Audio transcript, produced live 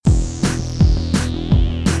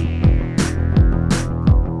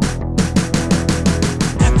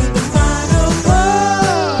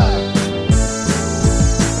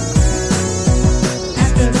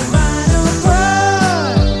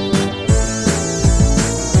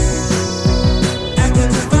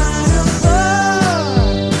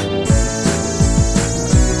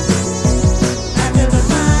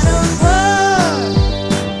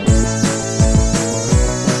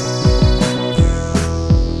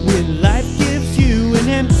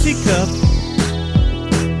empty cup.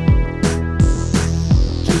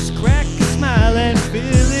 Just crack a smile and fill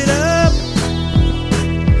it up.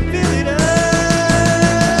 Fill it up.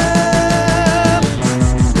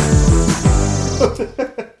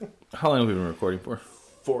 How long have we been recording for?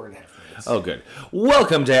 4.5 minutes. Oh, good.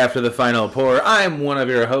 Welcome to After the Final Pour. I'm one of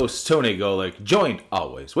your hosts, Tony Golick, joined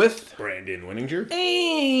always with... Brandon Winninger.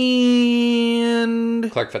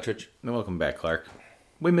 And... Clark Fettridge. Welcome back, Clark.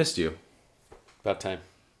 We missed you. About time.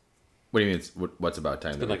 What do you mean, what's about time?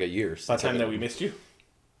 It's been like a year. About time that we missed you.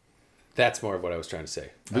 That's more of what I was trying to say.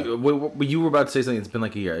 You were about to say something. It's been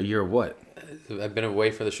like a year. A year of what? I've been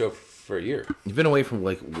away for the show for a year. You've been away from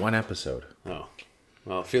like one episode. Oh.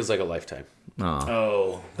 Well, it feels like a lifetime.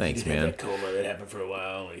 Oh. Thanks, he had man. that coma that happened for a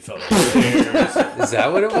while and he fell downstairs. Is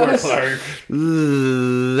that what it was? Clark.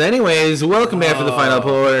 Anyways, welcome to After the Final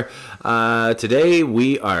Pour. Today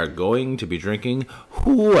we are going to be drinking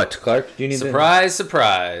what, Clark? Do you need Surprise,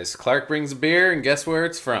 surprise. Clark brings a beer, and guess where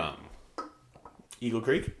it's from? Eagle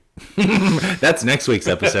Creek. That's next week's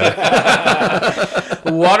episode.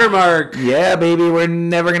 Watermark. Yeah, baby, we're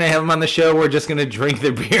never going to have them on the show. We're just going to drink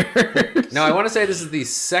their beer. Now, I want to say this is the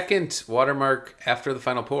second Watermark after the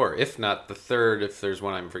Final Pour, if not the third, if there's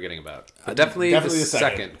one I'm forgetting about. Definitely the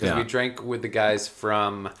second, because we drank with the guys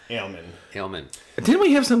from Ailman. Didn't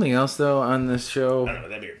we have something else, though, on this show? I don't know,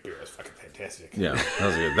 that beer was fucking fantastic. Yeah, that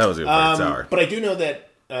was good. That was a good for sour. But I do know that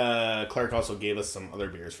Clark also gave us some other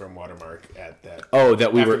beers from Watermark at that. Oh,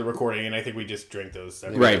 that we after were the recording, and I think we just drank those.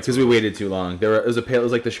 Right, because we waited too long. It was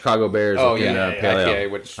like the Chicago Bears. Oh, looking, yeah, pale ale.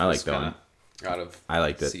 IPA, which I like was that one. Out of I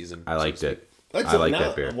liked it. season. I liked it. Let's I like now,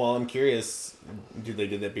 that beer. Well, I'm curious, do they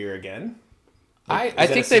do that beer again? I that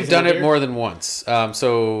think a they've done seasonal it beer? more than once.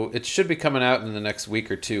 So it should be coming out in the next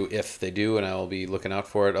week or two if they do, and I'll be looking out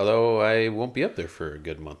for it. Although I won't be up there for a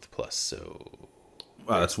good month plus. So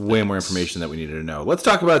Wow, that's way more information that we needed to know. Let's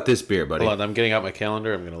talk about this beer, buddy. hold on, I'm getting out my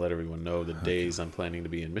calendar. I'm going to let everyone know the days I'm planning to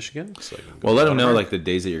be in Michigan. So I can go Well, let to them know Watermark. like the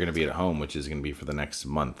days that you're going to be at home, which is going to be for the next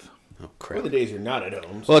month. Oh Or crap! the days you're not at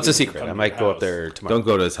home. Well, it's a you can secret. come I to might your go up house. there tomorrow. Don't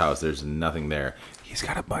go to his house. There's nothing there. He's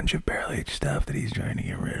got a bunch of barrel-aged stuff that he's trying to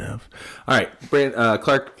get rid of. All right,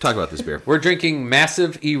 Clark, talk about this beer. We're drinking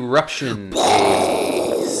Massive Eruption,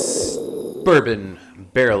 bourbon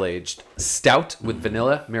barrel-aged stout with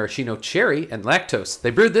vanilla, maraschino cherry, and lactose. They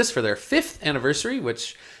brewed this for their 5th anniversary,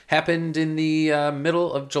 which happened in the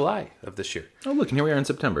middle of July of this year. Oh, look, and here we are in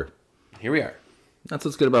September. Here we are. That's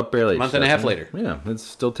what's good about barrel-aged Month and a stuff, half man. later. Yeah, it's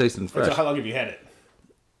still tasting fresh. So how long have you had it?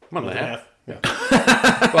 Month and a half. Yeah.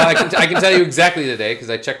 Well, I can tell you exactly today because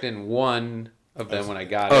I checked in one of them when I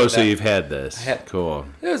got it. Oh, so you've had this. had- Cool.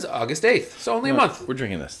 It was August 8th, so only a month. We're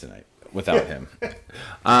drinking this tonight without him.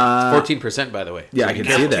 14%, by the way. Yeah, I can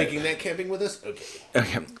see Not that. taking that camping with us? Okay.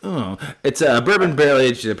 Okay. Oh. It's a bourbon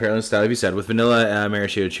barrel-aged apparently style, as you said, with vanilla,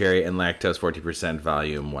 maraschino cherry, and lactose, 40%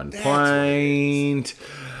 volume, 1 pint.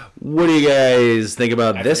 What do you guys think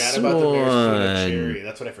about I this forgot about the maraschino one? cherry.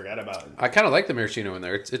 That's what I forgot about. I kind of like the maraschino in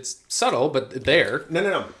there. It's subtle, but there.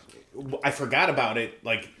 No. I forgot about it,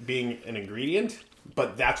 like, being an ingredient,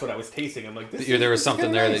 but that's what I was tasting. I'm like, There was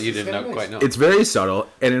something there that you didn't know, quite know. It's very subtle,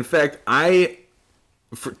 and in fact, I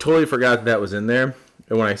totally forgot that was in there.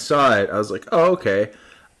 And when I saw it, I was like, "Oh, okay."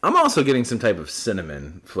 I'm also getting some type of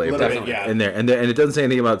cinnamon flavor Definitely, yeah. in there, and it doesn't say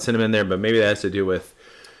anything about cinnamon there, but maybe that has to do with.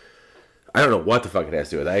 I don't know what the fuck it has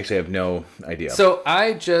to do with. I actually have no idea. So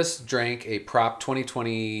I just drank a Prop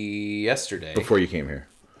 2020 yesterday. Before you came here,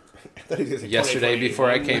 Yesterday, before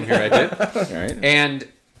I came here, I did. all right? And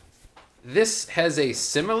this has a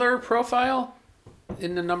similar profile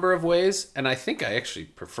in a number of ways, and I think I actually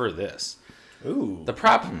prefer this. Ooh. The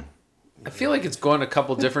Prop, I feel like it's going a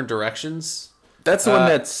couple different directions. That's the one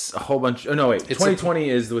that's a whole bunch. Oh no, wait. It's 2020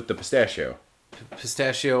 is with the pistachio.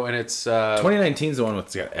 Pistachio, and it's 2019 is the one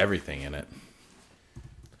that's got everything in it,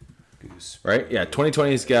 goose. right? Yeah.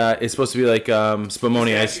 2020's got. It's supposed to be like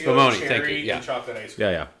spumoni ice. Spumoni, cherry, thank you, yeah. and chocolate ice cream.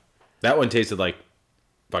 Yeah. That one tasted like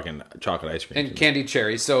fucking chocolate ice cream. And candied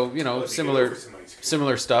cherry, so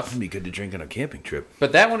similar stuff. It'd be good to drink on a camping trip.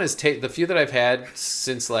 But that one is the few that I've had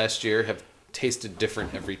since last year have tasted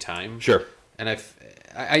different every time. Sure. And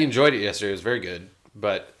I enjoyed it yesterday. It was very good,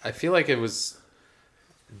 but I feel like it was,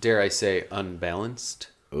 dare I say, unbalanced.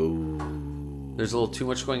 Ooh. There's a little too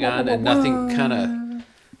much going on, and nothing kind of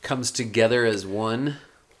comes together as one.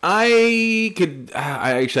 I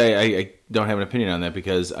don't have an opinion on that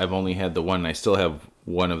because I've only had the one. And I still have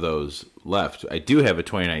one of those left. I do have a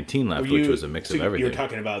 2019 left, which was a mix of everything. You're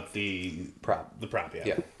talking about the Prop. The prop, yeah.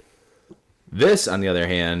 Yeah. This, on the other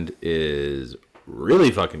hand, is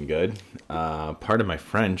really fucking good. Part of my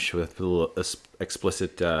French with a little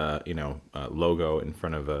explicit, logo in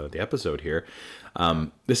front of the episode here.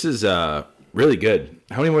 This is really good.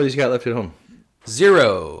 How many more of these you got left at home?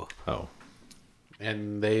 0. Oh.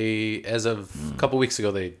 And they, as of a couple weeks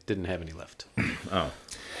ago, they didn't have any left. Oh.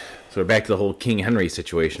 So we're back to the whole King Henry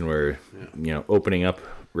situation where, opening up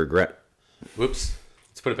regret. Whoops.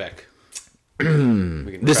 Let's put it back.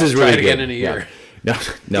 This is really try it good. again in a year. Yeah.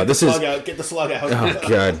 No, this is... Get the slug out. Oh,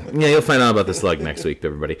 God. Yeah, you'll find out about the slug next week,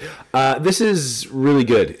 everybody. This is really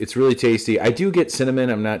good. It's really tasty. I do get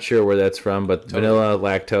cinnamon. I'm not sure where that's from, but vanilla,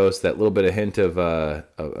 lactose, that little bit of hint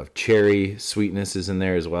of cherry sweetness is in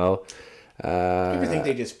there as well. I think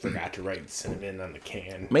they just forgot to write cinnamon on the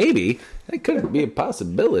can. Maybe. That could be a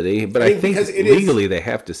possibility, but I think legally they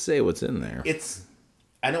have to say what's in there.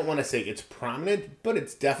 I don't want to say it's prominent, but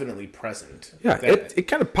it's definitely present. Yeah, it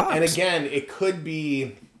kind of pops. And again, it could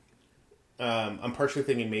be... I'm partially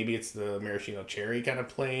thinking maybe it's the maraschino cherry kind of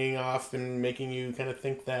playing off and making you kind of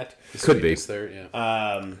think that. Could be. There,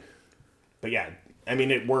 yeah. But yeah, I mean,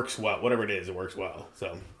 it works well. Whatever it is, it works well.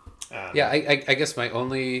 So. Yeah, I guess my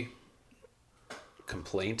only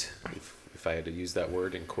complaint, if I had to use that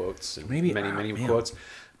word in quotes, and Maybe many quotes,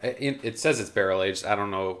 it says it's barrel aged. I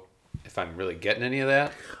don't know if I'm really getting any of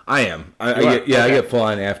that. I am. I get full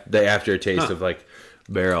on the aftertaste of like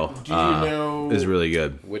barrel. Do you know is really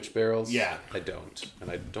good. Which barrels? Yeah, I don't, and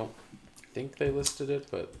I don't think they listed it,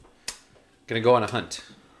 but gonna go on a hunt.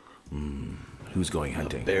 Who's going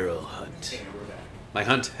hunting? Barrel hunt. My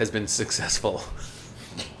hunt has been successful.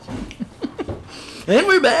 And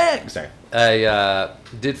we're back. Sorry. I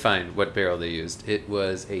did find what barrel they used. It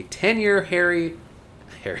was a 10-year Harry.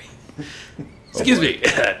 Excuse me,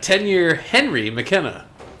 10-year Henry McKenna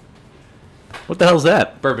What the hell's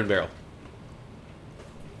that? bourbon barrel.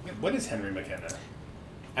 What is Henry McKenna?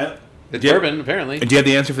 It's bourbon, apparently. Do you have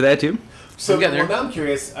the answer for that too? So getting there. now I'm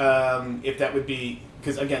curious if that would be...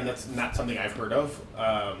 Because, again, that's not something I've heard of.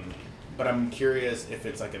 But I'm curious if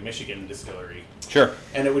it's like a Michigan distillery. Sure.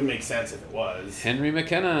 And it would make sense if it was. Henry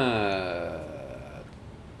McKenna,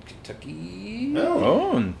 Kentucky.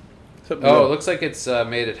 Oh. It looks like it's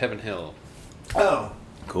made at Heaven Hill. Oh.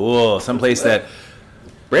 Cool. Someplace that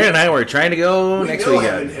Brandon and I were trying to go next know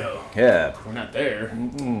weekend. Heaven Hill. Yeah. We're not there.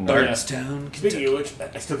 Bardstown, Speaking of which,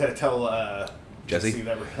 I still got to tell Jesse?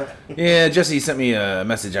 that we're... Yeah, Jesse sent me a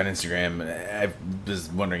message on Instagram. I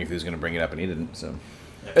was wondering if he was going to bring it up, and he didn't. So,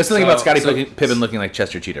 there's something about Scottie Pippen looking like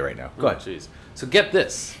Chester Cheetah right now. Go ahead. Jeez. So get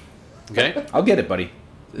this, okay? I'll get it, buddy.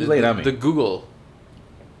 You lay it on me. The Google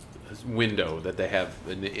window that they have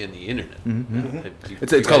in the internet. Mm-hmm.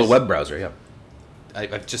 It's called a web browser. Yeah.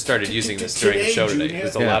 I've just started using this during the show today.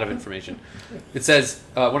 There's a lot of information. It says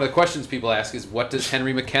one of the questions people ask is, what does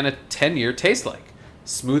Henry McKenna 10-year taste like?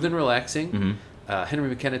 Smooth and relaxing. Henry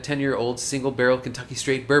McKenna 10-year-old single-barrel Kentucky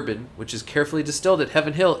straight bourbon, which is carefully distilled at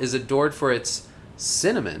Heaven Hill, is adored for its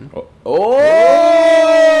cinnamon,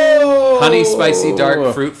 honey, spicy,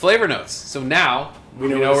 dark fruit flavor notes. So now we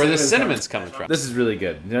know where the cinnamon's coming from. This is really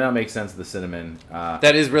good. Did not make sense of the cinnamon.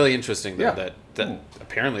 That is really interesting, though. Yeah. That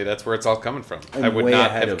apparently that's where it's all coming from. I'm I would way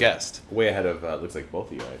not ahead have of- guessed. Way ahead of looks like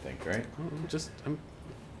both of you, I think, right? I'm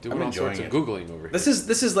doing I'm all sorts enjoying of it. Googling over here. This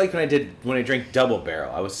is like when I drank Double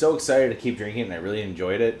Barrel. I was so excited to keep drinking it, and I really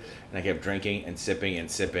enjoyed it. And I kept drinking and sipping and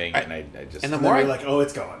sipping, and I just... And the And more then I- we're like, oh,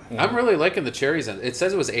 it's gone. I'm really liking the cherries. And it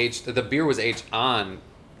says it was aged. The beer was aged on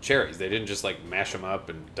cherries. They didn't just like mash them up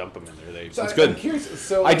and dump them in there. So It's good. I'm curious.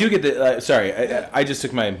 So I do get the... sorry, I just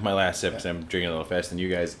took my last sip, because I'm drinking a little faster than you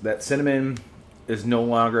guys. That cinnamon is no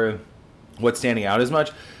longer what's standing out as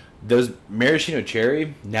much. Those maraschino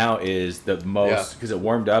cherry now is the most... Because it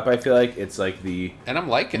warmed up, I feel like. It's like the And I'm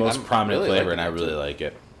liking most prominent really flavor, liking and I it, really too. like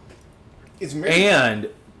it. is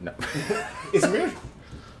No.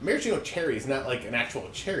 maraschino cherry is not like an actual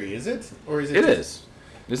cherry, is it? Or is it? It is.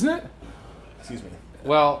 Isn't it? Excuse me.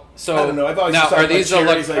 Well, so I don't know. I've always now just thought are like these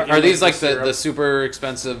cherries, like, are in, these like, like the the syrup. super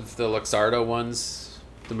expensive the Luxardo ones,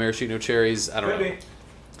 the maraschino cherries? I don't know.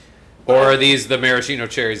 Or are these the maraschino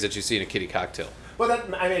cherries that you see in a kitty cocktail? Well,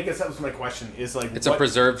 I guess that was my question. Is like It's a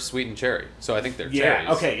preserved sweetened cherry, so I think they're Yeah. cherries.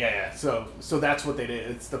 Okay. Yeah. So that's what they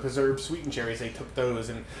did. It's the preserved sweetened cherries. They took those,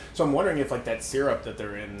 and so I'm wondering if like that syrup that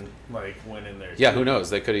they're in like went in there. Yeah, too. who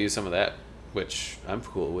knows? They could have used some of that, which I'm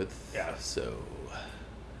cool with. Yeah. So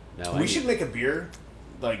now We should make a beer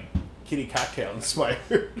like kitty cocktail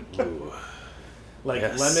inspired. Like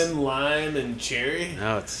Yes. lemon, lime, and cherry.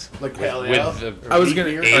 No, it's Like pale ale? I was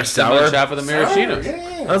gonna- Beer? or sour. Shop of the maraschino.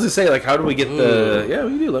 Yeah. I was gonna say, like, how do we get the... Yeah,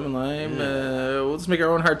 we can do lemon lime. We'll just make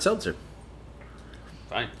our own hard seltzer.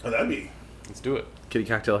 Fine. Oh, that'd be Let's do it. Kitty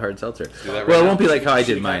cocktail hard seltzer. Do that right Well, it now. won't be like how I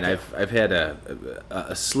did Shitty mine. cocktail. I've had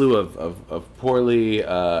a slew of poorly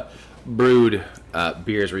brewed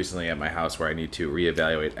beers recently at my house where I need to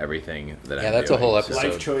reevaluate everything that I'm doing. that's a whole episode.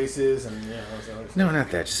 Life choices and all those other stuff. No,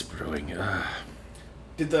 not that. Just brewing.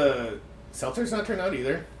 Did the seltzers not turn out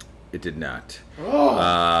either? It did not.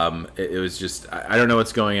 Oh. It was just I don't know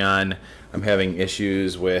what's going on. I'm having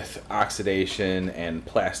issues with oxidation and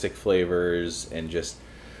plastic flavors and just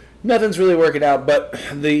nothing's really working out. But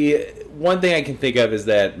the one thing I can think of is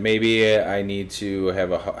that maybe I need to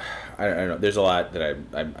have I don't know. There's a lot that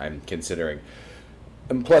I'm considering.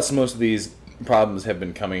 And plus, most of these problems have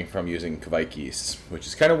been coming from using Kvike yeast, which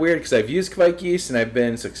is kind of weird because I've used Kvike yeast and I've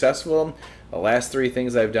been successful. The last 3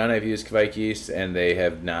 things I've done, I've used Kvike yeast, and they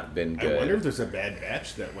have not been good. I wonder if there's a bad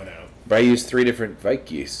batch that went out. But I used 3 different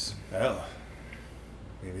Kvike yeasts. Oh.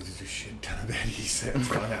 Maybe there's a shit ton of bad yeast that's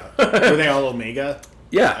gone out. Were they all Omega?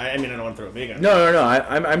 Yeah. I mean, I don't want to throw Omega on No.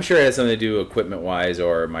 I'm sure it has something to do equipment-wise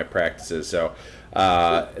or my practices. So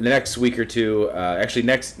in the next week or two, actually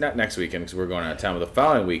not next weekend because we're going out of town, but the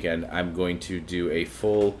following weekend, I'm going to do a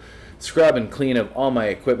full scrub and clean of all my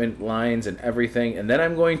equipment lines and everything, and then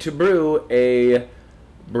I'm going to brew a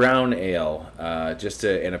brown ale,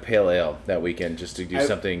 and a pale ale that weekend, just to do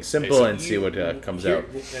something simple and see what comes out.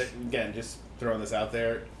 Again, just throwing this out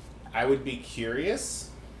there, I would be curious.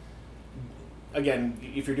 Again,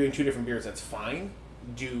 if you're doing 2 different beers, that's fine.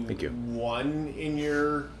 Do Thank you. one in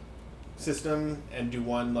your system and do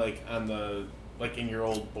one in your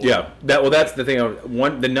old bowl. Yeah, that's the thing.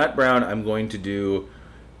 The nut brown I'm going to do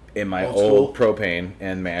in my old propane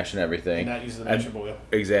and mash and everything. And not use the mash and boil.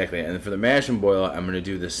 Exactly. And for the mash and boil, I'm going to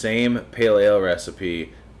do the same pale ale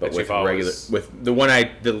recipe, but That with you've always- with the one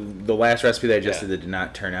the last recipe that I just did that did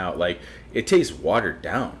not turn out. Like, it tastes watered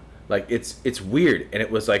down. Like, it's weird. And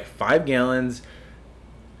it was like 5 gallons.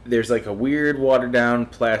 There's like a weird watered down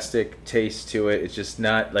plastic taste to it. It's just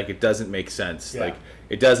not like, it doesn't make sense. Yeah. Like,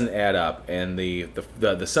 it doesn't add up. And the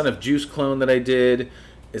Son of Juice clone that I did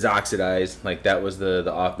is oxidized. Like, that was that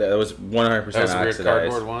was 100% That was a weird oxidized.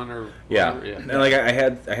 cardboard one or Yeah. whatever. And like I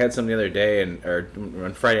had some the other day, or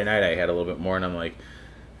on Friday night I had a little bit more, and I'm like,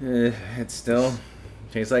 it still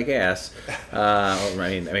tastes like ass. I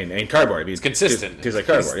mean cardboard. I mean, It's consistent. It tastes like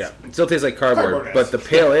cardboard. Yeah, it still tastes like cardboard. Cardboard But ass. the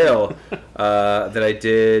pale ale that I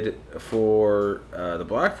did for the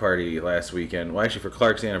block party last weekend, well, actually for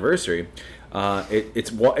Clark's anniversary,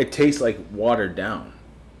 it tastes like watered down.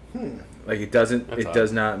 Like, it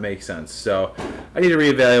does not make sense. So I need to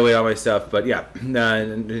reevaluate all my stuff. But yeah,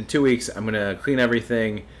 in 2 weeks I'm gonna clean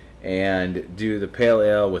everything and do the pale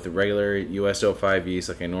ale with the regular US-05 yeast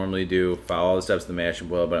like I normally do. Follow all the steps of the mash and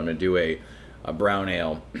boil. But I'm gonna do a brown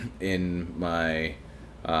ale in my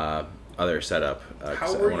other setup.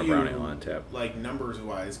 How I were want a you, brown ale on tap. like,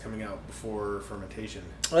 numbers-wise, coming out before fermentation?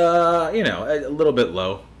 A little bit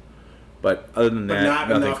low. But other than But that, not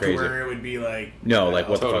nothing enough crazy. to where it would be like... No, like,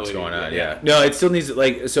 what the Totally, fuck's going on? yeah. Yeah. No, it still needs,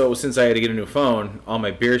 like, so since I had to get a new phone, all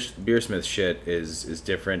my Beersmith shit is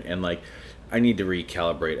different, and, like, I need to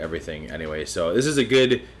recalibrate everything anyway. So this is a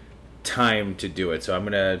good time to do it. So I'm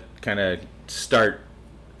gonna kind of start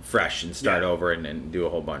fresh and start over and do a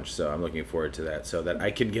whole bunch. So I'm looking forward to that, so that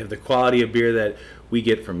I can give the quality of beer that we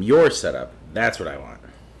get from your setup. That's what I want.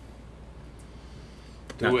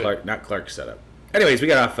 Not Clark's setup. Anyways, we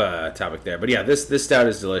got off topic there, but yeah, this stout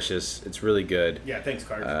is delicious. It's really good. Yeah, thanks,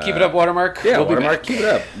 Carter. Keep it up, Watermark. Yeah, We'll be Watermark, back. keep it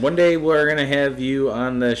up. One day we're gonna have you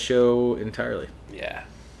on the show entirely. Yeah.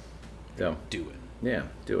 So Do it. yeah,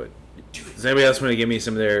 do it. Does anybody else want to give me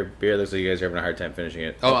some of their beer? Looks like you guys are having a hard time finishing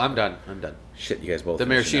it. Oh, I'm done. Shit, you guys both. The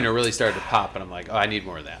finished it maraschino now. really started to pop, and I'm like, oh, I need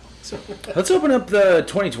more of that. So Let's open up the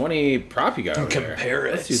 2020 prop you got over there. compare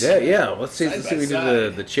it. Let's do that. Yeah, let's see if we do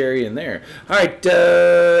side. the cherry in there. All right,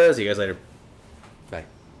 see you guys later. Bye.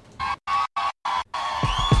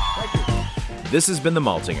 This has been The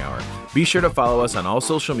Malting Hour. Be sure to follow us on all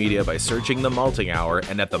social media by searching The Malting Hour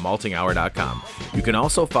and at themaltinghour.com. You can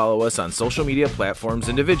also follow us on social media platforms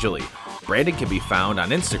individually. Brandon can be found on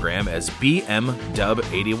Instagram as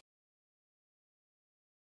BMDub81